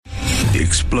The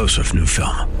explosive new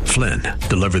film, Flynn,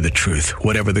 deliver the truth,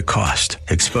 whatever the cost,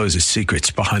 exposes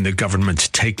secrets behind the government's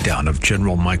takedown of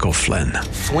General Michael Flynn.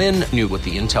 Flynn knew what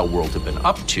the intel world had been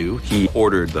up to. He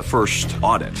ordered the first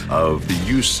audit of the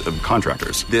use of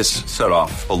contractors. This set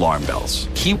off alarm bells.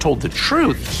 He told the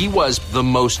truth. He was the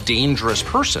most dangerous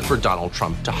person for Donald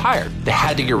Trump to hire. They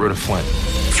had to get rid of Flynn.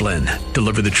 Flynn,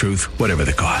 deliver the truth, whatever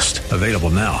the cost. Available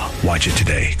now. Watch it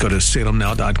today. Go to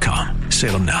salemnow.com.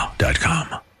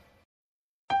 salemnow.com.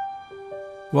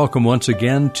 Welcome once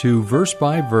again to Verse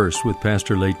by Verse with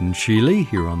Pastor Leighton Sheely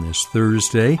here on this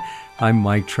Thursday. I'm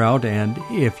Mike Trout, and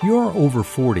if you're over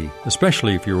 40,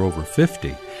 especially if you're over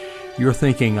 50, you're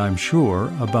thinking, I'm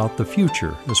sure, about the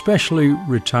future, especially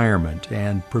retirement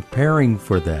and preparing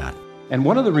for that. And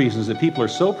one of the reasons that people are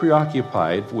so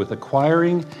preoccupied with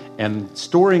acquiring and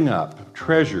storing up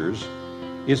treasures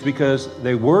is because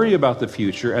they worry about the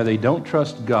future and they don't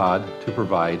trust God to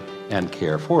provide and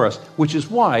care for us, which is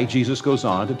why Jesus goes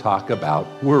on to talk about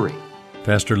worry.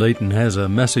 Pastor Leighton has a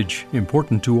message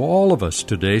important to all of us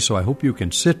today, so I hope you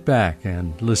can sit back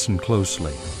and listen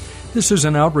closely. This is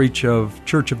an outreach of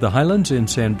Church of the Highlands in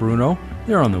San Bruno.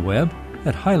 They're on the web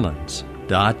at highlands.us.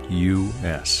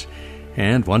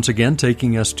 And once again,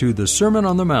 taking us to the Sermon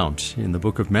on the Mount in the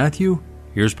book of Matthew,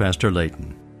 here's Pastor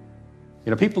Leighton. You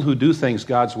know, people who do things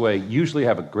God's way usually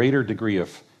have a greater degree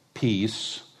of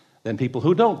peace than people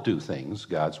who don't do things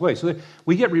God's way. So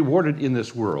we get rewarded in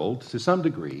this world to some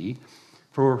degree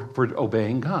for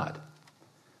obeying God.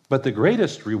 But the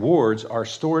greatest rewards are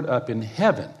stored up in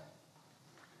heaven,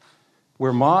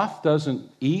 where moth doesn't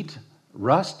eat,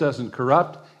 rust doesn't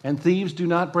corrupt, and thieves do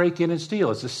not break in and steal.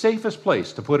 It's the safest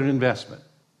place to put an investment.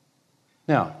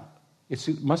 Now,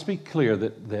 it must be clear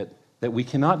that we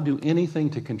cannot do anything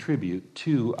to contribute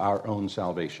to our own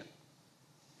salvation,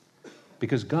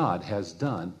 because God has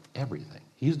done everything.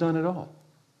 He's done it all.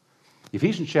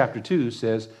 Ephesians chapter 2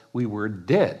 says we were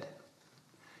dead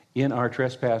in our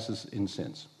trespasses and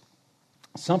sins.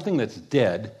 Something that's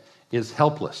dead is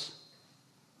helpless.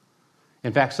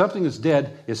 In fact, something that's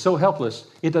dead is so helpless,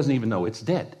 it doesn't even know it's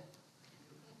dead.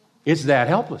 It's that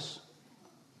helpless.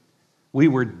 We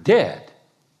were dead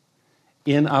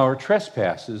in our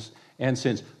trespasses and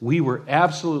sins. We were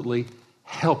absolutely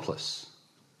helpless.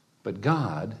 But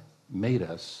God made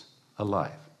us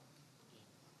alive.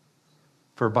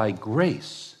 For by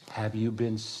grace have you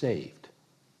been saved.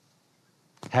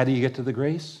 How do you get to the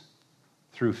grace?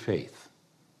 Through faith.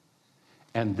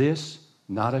 And this,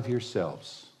 not of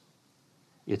yourselves.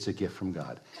 It's a gift from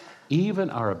God. Even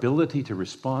our ability to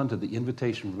respond to the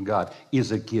invitation from God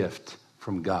is a gift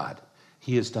from God.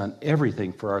 He has done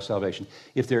everything for our salvation.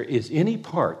 If there is any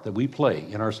part that we play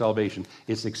in our salvation,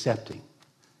 it's accepting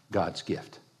God's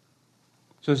gift.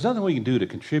 So there's nothing we can do to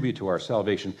contribute to our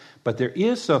salvation, but there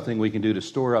is something we can do to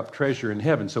store up treasure in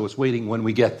heaven, so it's waiting when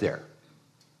we get there.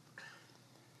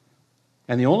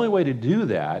 And the only way to do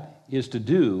that is to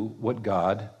do what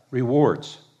God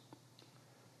rewards.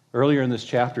 Earlier in this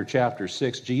chapter, chapter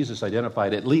 6, Jesus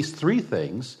identified at least 3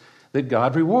 things that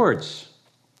God rewards: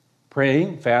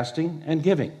 praying, fasting, and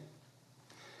giving.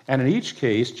 And in each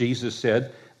case, Jesus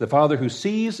said, the Father who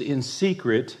sees in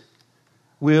secret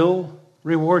will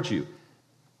reward you.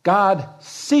 God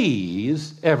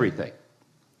sees everything,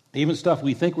 even stuff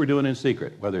we think we're doing in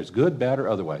secret, whether it's good, bad, or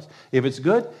otherwise. If it's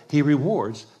good, He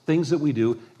rewards things that we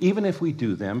do, even if we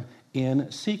do them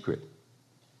in secret.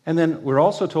 And then we're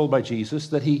also told by Jesus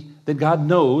that God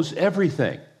knows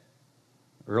everything.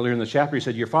 Earlier in the chapter, He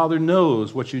said, your Father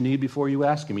knows what you need before you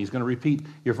ask Him. He's going to repeat,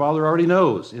 your Father already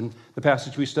knows, in the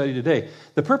passage we study today.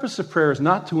 The purpose of prayer is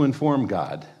not to inform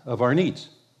God of our needs.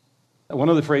 One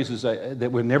of the phrases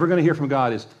that we're never going to hear from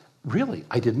God is, really,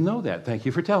 I didn't know that. Thank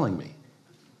you for telling me.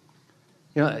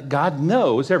 You know, God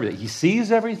knows everything. He sees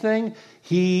everything,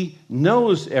 He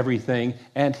knows everything,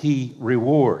 and He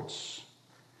rewards.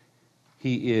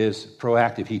 He is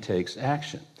proactive. He takes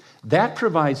action. That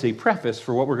provides a preface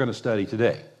for what we're going to study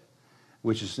today,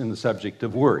 which is in the subject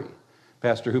of worry.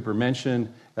 Pastor Hooper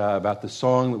mentioned about the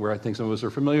song where I think some of us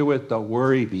are familiar with, Don't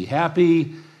Worry, Be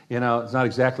Happy. You know, it's not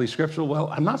exactly scriptural. Well,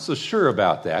 I'm not so sure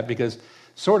about that, because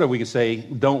sort of we could say,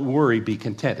 don't worry, be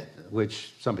contented,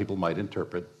 which some people might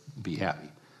interpret, be happy.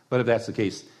 But if that's the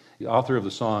case, the author of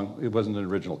the song, it wasn't an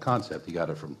original concept. He got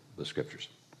it from the scriptures.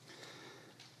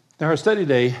 Now, our study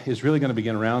today is really going to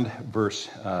begin around verse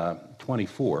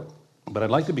 24, but I'd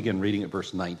like to begin reading at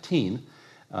verse 19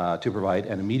 to provide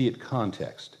an immediate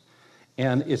context.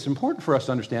 And it's important for us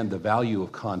to understand the value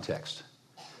of context,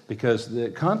 because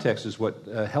the context is what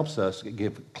helps us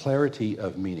give clarity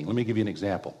of meaning. Let me give you an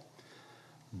example.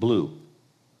 Blue.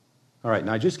 All right,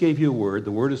 now I just gave you a word.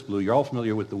 The word is blue. You're all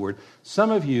familiar with the word. Some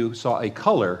of you saw a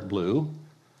color, blue.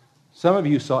 Some of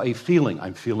you saw a feeling.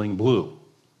 I'm feeling blue.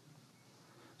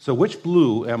 So which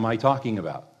blue am I talking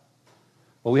about?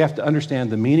 Well, we have to understand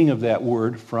the meaning of that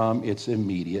word from its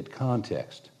immediate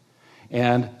context.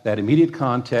 And that immediate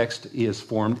context is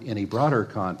formed in a broader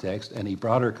context, and a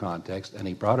broader context, and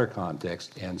a broader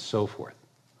context, and so forth.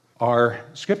 Our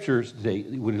scriptures today,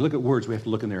 when we look at words, we have to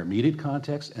look in their immediate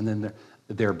context and then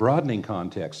their broadening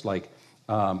context, like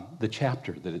the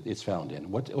chapter that it's found in.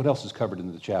 What else is covered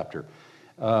in the chapter?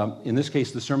 In this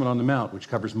case, the Sermon on the Mount, which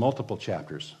covers multiple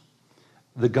chapters.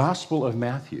 The Gospel of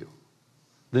Matthew,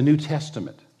 the New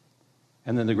Testament,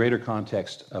 and then the greater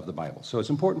context of the Bible. So it's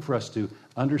important for us to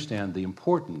understand the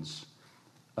importance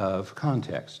of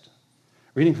context.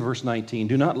 Reading from verse 19,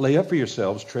 do not lay up for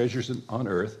yourselves treasures on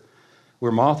earth,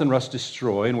 where moth and rust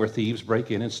destroy and where thieves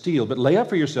break in and steal, but lay up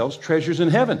for yourselves treasures in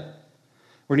heaven,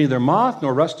 where neither moth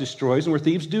nor rust destroys and where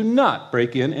thieves do not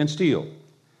break in and steal.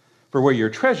 For where your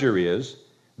treasure is,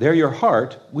 there your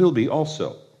heart will be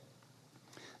also.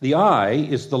 The eye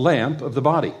is the lamp of the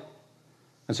body.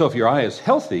 And so if your eye is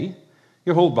healthy,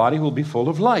 your whole body will be full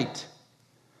of light.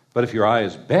 But if your eye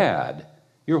is bad,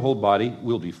 your whole body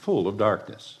will be full of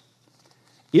darkness.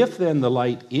 If then the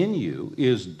light in you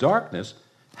is darkness,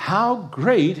 how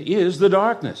great is the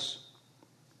darkness?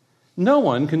 No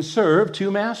one can serve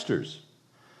two masters,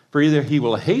 for either he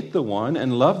will hate the one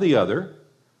and love the other,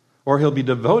 or he'll be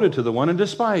devoted to the one and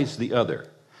despise the other.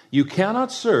 You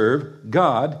cannot serve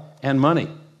God and money,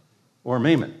 or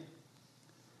mammon.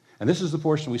 And this is the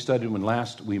portion we studied when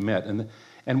last we met.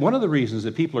 And one of the reasons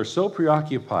that people are so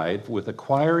preoccupied with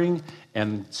acquiring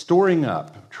and storing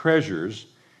up treasures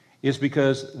is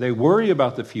because they worry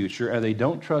about the future and they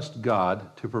don't trust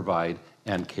God to provide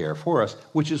and care for us,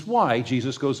 which is why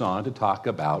Jesus goes on to talk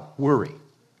about worry.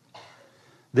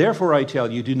 Therefore, I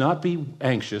tell you, do not be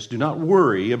anxious, do not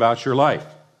worry about your life,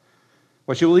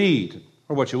 what you will eat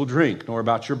or what you will drink, nor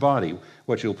about your body,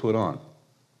 what you'll put on.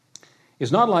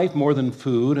 Is not life more than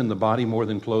food and the body more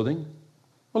than clothing?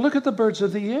 Well, look at the birds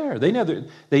of the air. They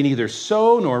neither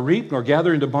sow nor reap nor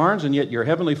gather into barns, and yet your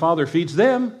heavenly Father feeds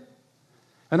them.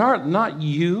 And are not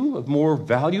you of more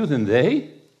value than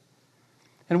they?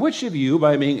 And which of you,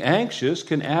 by being anxious,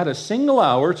 can add a single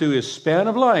hour to his span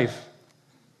of life?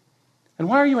 And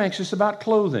why are you anxious about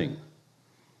clothing?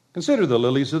 Consider the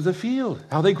lilies of the field,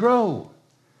 how they grow.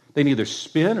 They neither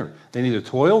spin or they neither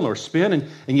toil nor spin.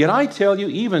 And yet I tell you,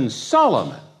 even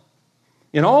Solomon,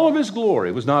 in all of his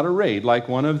glory, was not arrayed like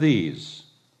one of these.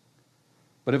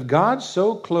 But if God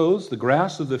so clothes the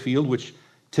grass of the field, which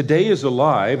today is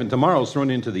alive and tomorrow is thrown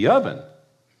into the oven,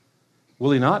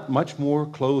 will he not much more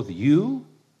clothe you,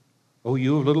 O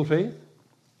you of little faith?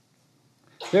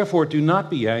 Therefore do not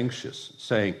be anxious,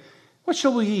 saying, what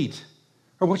shall we eat?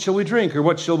 Or what shall we drink? Or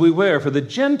what shall we wear? For the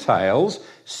Gentiles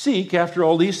seek after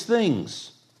all these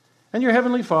things. And your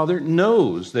heavenly Father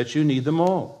knows that you need them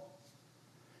all.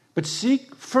 But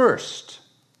seek first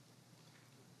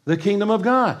the kingdom of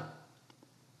God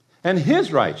and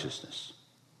his righteousness.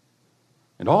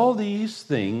 And all these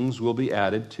things will be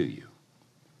added to you.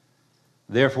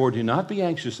 Therefore do not be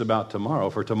anxious about tomorrow,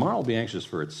 for tomorrow will be anxious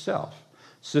for itself.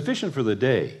 Sufficient for the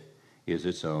day is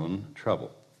its own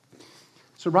trouble.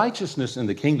 So righteousness and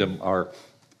the kingdom are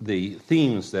the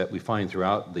themes that we find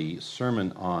throughout the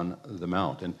Sermon on the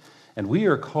Mount. And we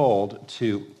are called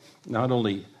to not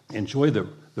only enjoy the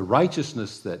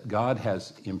righteousness that God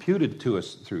has imputed to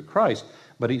us through Christ,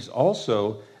 but he's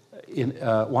also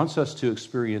wants us to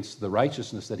experience the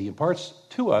righteousness that he imparts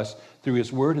to us through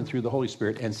his word and through the Holy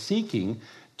Spirit, and seeking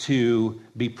to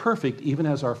be perfect even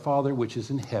as our Father which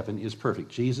is in heaven is perfect.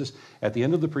 Jesus, at the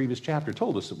end of the previous chapter,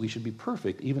 told us that we should be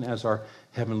perfect even as our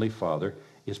heavenly Father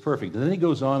is perfect. And then he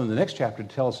goes on in the next chapter to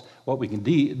tell us what we can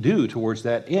do towards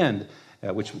that end,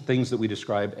 which things that we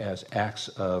describe as acts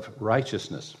of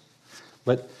righteousness.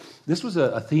 But this was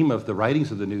a theme of the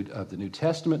writings of the New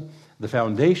Testament. The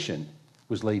foundation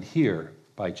was laid here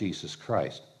by Jesus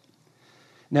Christ.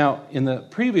 Now, in the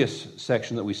previous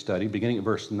section that we studied, beginning at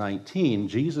verse 19,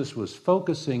 Jesus was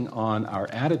focusing on our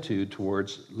attitude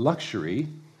towards luxury.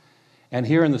 And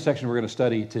here in the section we're going to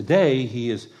study today, he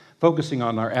is focusing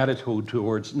on our attitude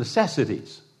towards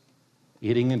necessities,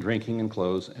 eating and drinking and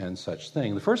clothes and such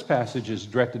thing. The first passage is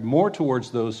directed more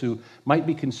towards those who might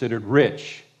be considered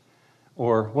rich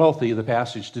or wealthy. The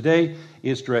passage today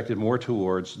is directed more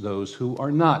towards those who are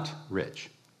not rich.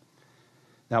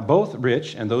 Now, both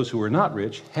rich and those who are not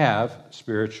rich have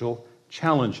spiritual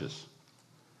challenges.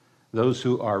 Those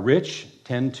who are rich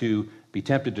tend to be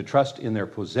tempted to trust in their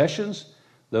possessions.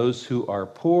 Those who are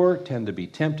poor tend to be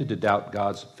tempted to doubt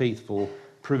God's faithful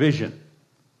provision.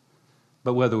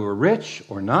 But whether we're rich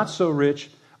or not so rich,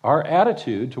 our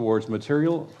attitude towards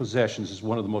material possessions is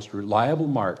one of the most reliable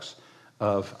marks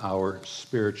of our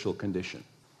spiritual condition.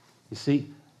 You see,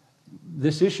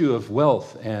 this issue of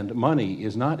wealth and money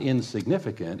is not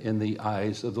insignificant in the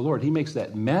eyes of the Lord. He makes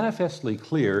that manifestly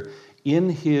clear in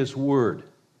His Word,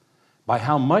 by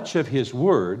how much of His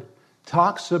Word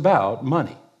talks about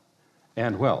money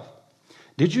and wealth.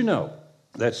 Did you know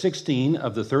that 16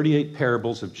 of the 38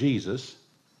 parables of Jesus,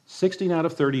 16 out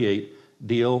of 38,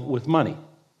 deal with money?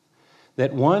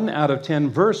 That 1 out of 10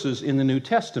 verses in the New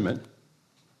Testament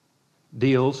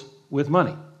deals with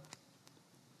money.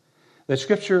 That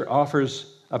Scripture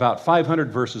offers about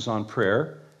 500 verses on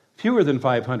prayer, fewer than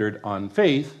 500 on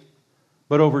faith,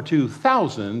 but over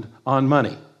 2,000 on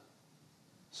money.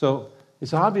 So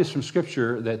it's obvious from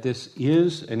Scripture that this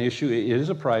is an issue, it is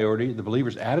a priority. The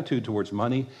believer's attitude towards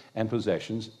money and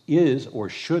possessions is or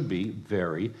should be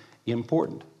very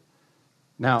important.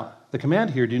 Now, the command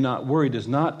here, do not worry, does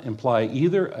not imply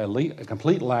either a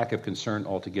complete lack of concern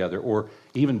altogether or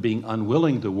even being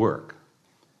unwilling to work.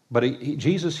 But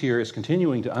Jesus here is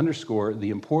continuing to underscore the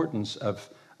importance of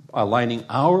aligning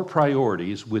our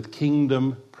priorities with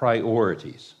kingdom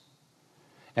priorities.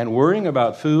 And worrying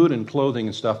about food and clothing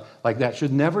and stuff like that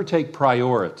should never take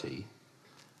priority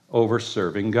over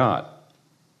serving God.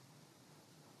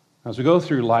 As we go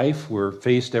through life, we're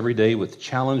faced every day with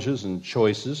challenges and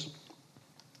choices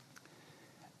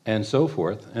and so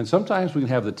forth. And sometimes we can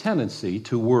have the tendency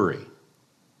to worry.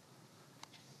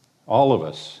 All of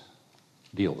us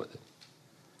deal with it.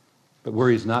 But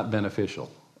worry is not beneficial.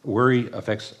 Worry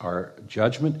affects our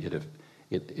judgment.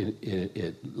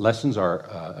 It lessens our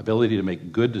ability to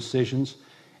make good decisions,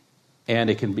 and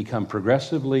it can become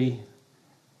progressively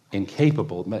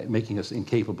incapable, making us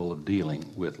incapable of dealing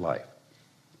with life.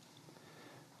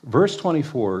 Verse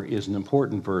 24 is an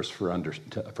important verse for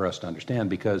us to understand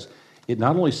because it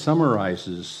not only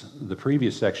summarizes the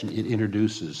previous section, it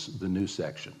introduces the new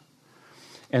section.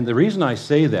 And the reason I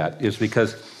say that is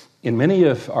because in many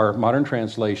of our modern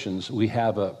translations, we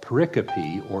have a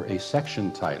pericope or a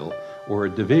section title or a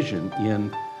division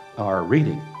in our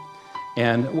reading.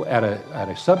 And at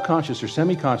a subconscious or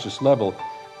semi-conscious level,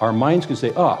 our minds can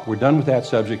say, we're done with that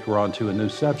subject, we're on to a new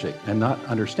subject, and not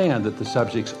understand that the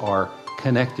subjects are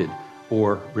connected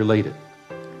or related.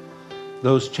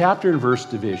 Those chapter and verse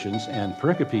divisions and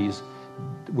pericopes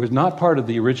was not part of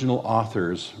the original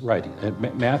author's writing.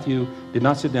 Matthew did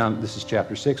not sit down, this is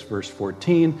chapter 6, verse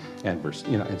 14, and verse,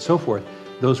 and so forth.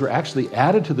 Those were actually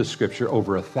added to the Scripture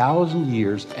over 1,000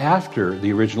 years after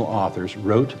the original authors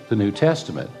wrote the New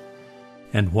Testament.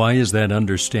 And why is that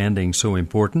understanding so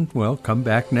important? Well, come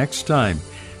back next time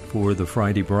for the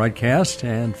Friday broadcast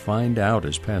and find out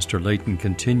as Pastor Layton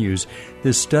continues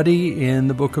this study in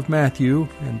the book of Matthew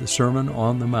and the Sermon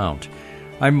on the Mount.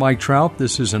 I'm Mike Trout.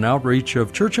 This is an outreach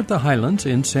of Church of the Highlands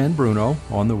in San Bruno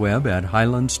on the web at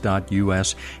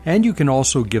highlands.us. And you can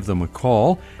also give them a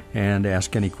call and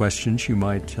ask any questions you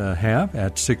might have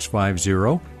at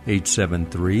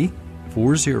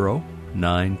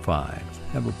 650-873-4095.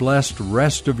 Have a blessed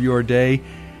rest of your day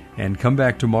and come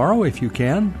back tomorrow if you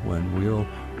can when we'll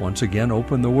once again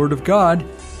open the Word of God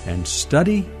and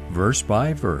study verse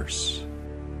by verse.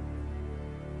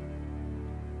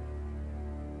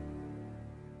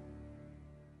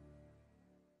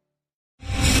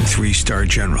 3-star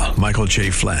General Michael J.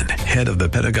 Flynn, head of the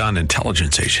Pentagon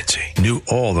Intelligence Agency, knew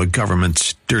all the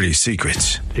government's dirty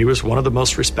secrets. He was one of the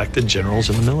most respected generals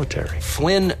in the military.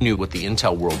 Flynn knew what the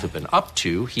intel world had been up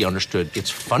to. He understood its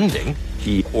funding.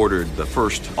 He ordered the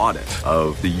first audit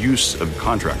of the use of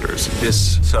contractors.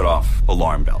 This set off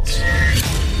alarm bells.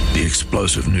 The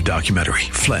explosive new documentary,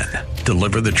 Flynn,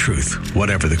 Deliver the Truth,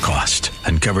 Whatever the Cost,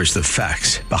 uncovers the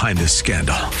facts behind this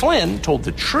scandal. Flynn told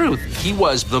the truth. He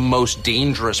was the most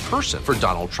dangerous person for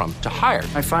Donald Trump to hire.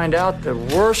 I find out the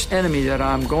worst enemy that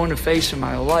I'm going to face in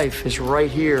my life is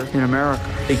right here in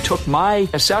America. They took my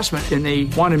assessment and they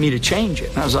wanted me to change it.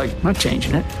 And I was like, I'm not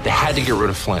changing it. They had to get rid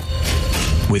of Flynn.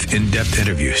 With in-depth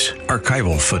interviews,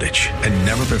 archival footage, and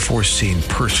never-before-seen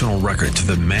personal records of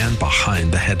the man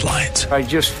behind the headlines. I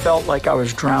just felt like I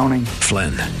was drowning.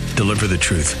 Flynn, Deliver the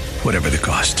Truth, Whatever the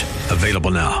Cost.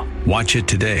 Available now. Watch it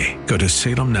today. Go to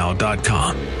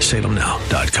salemnow.com.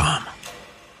 salemnow.com.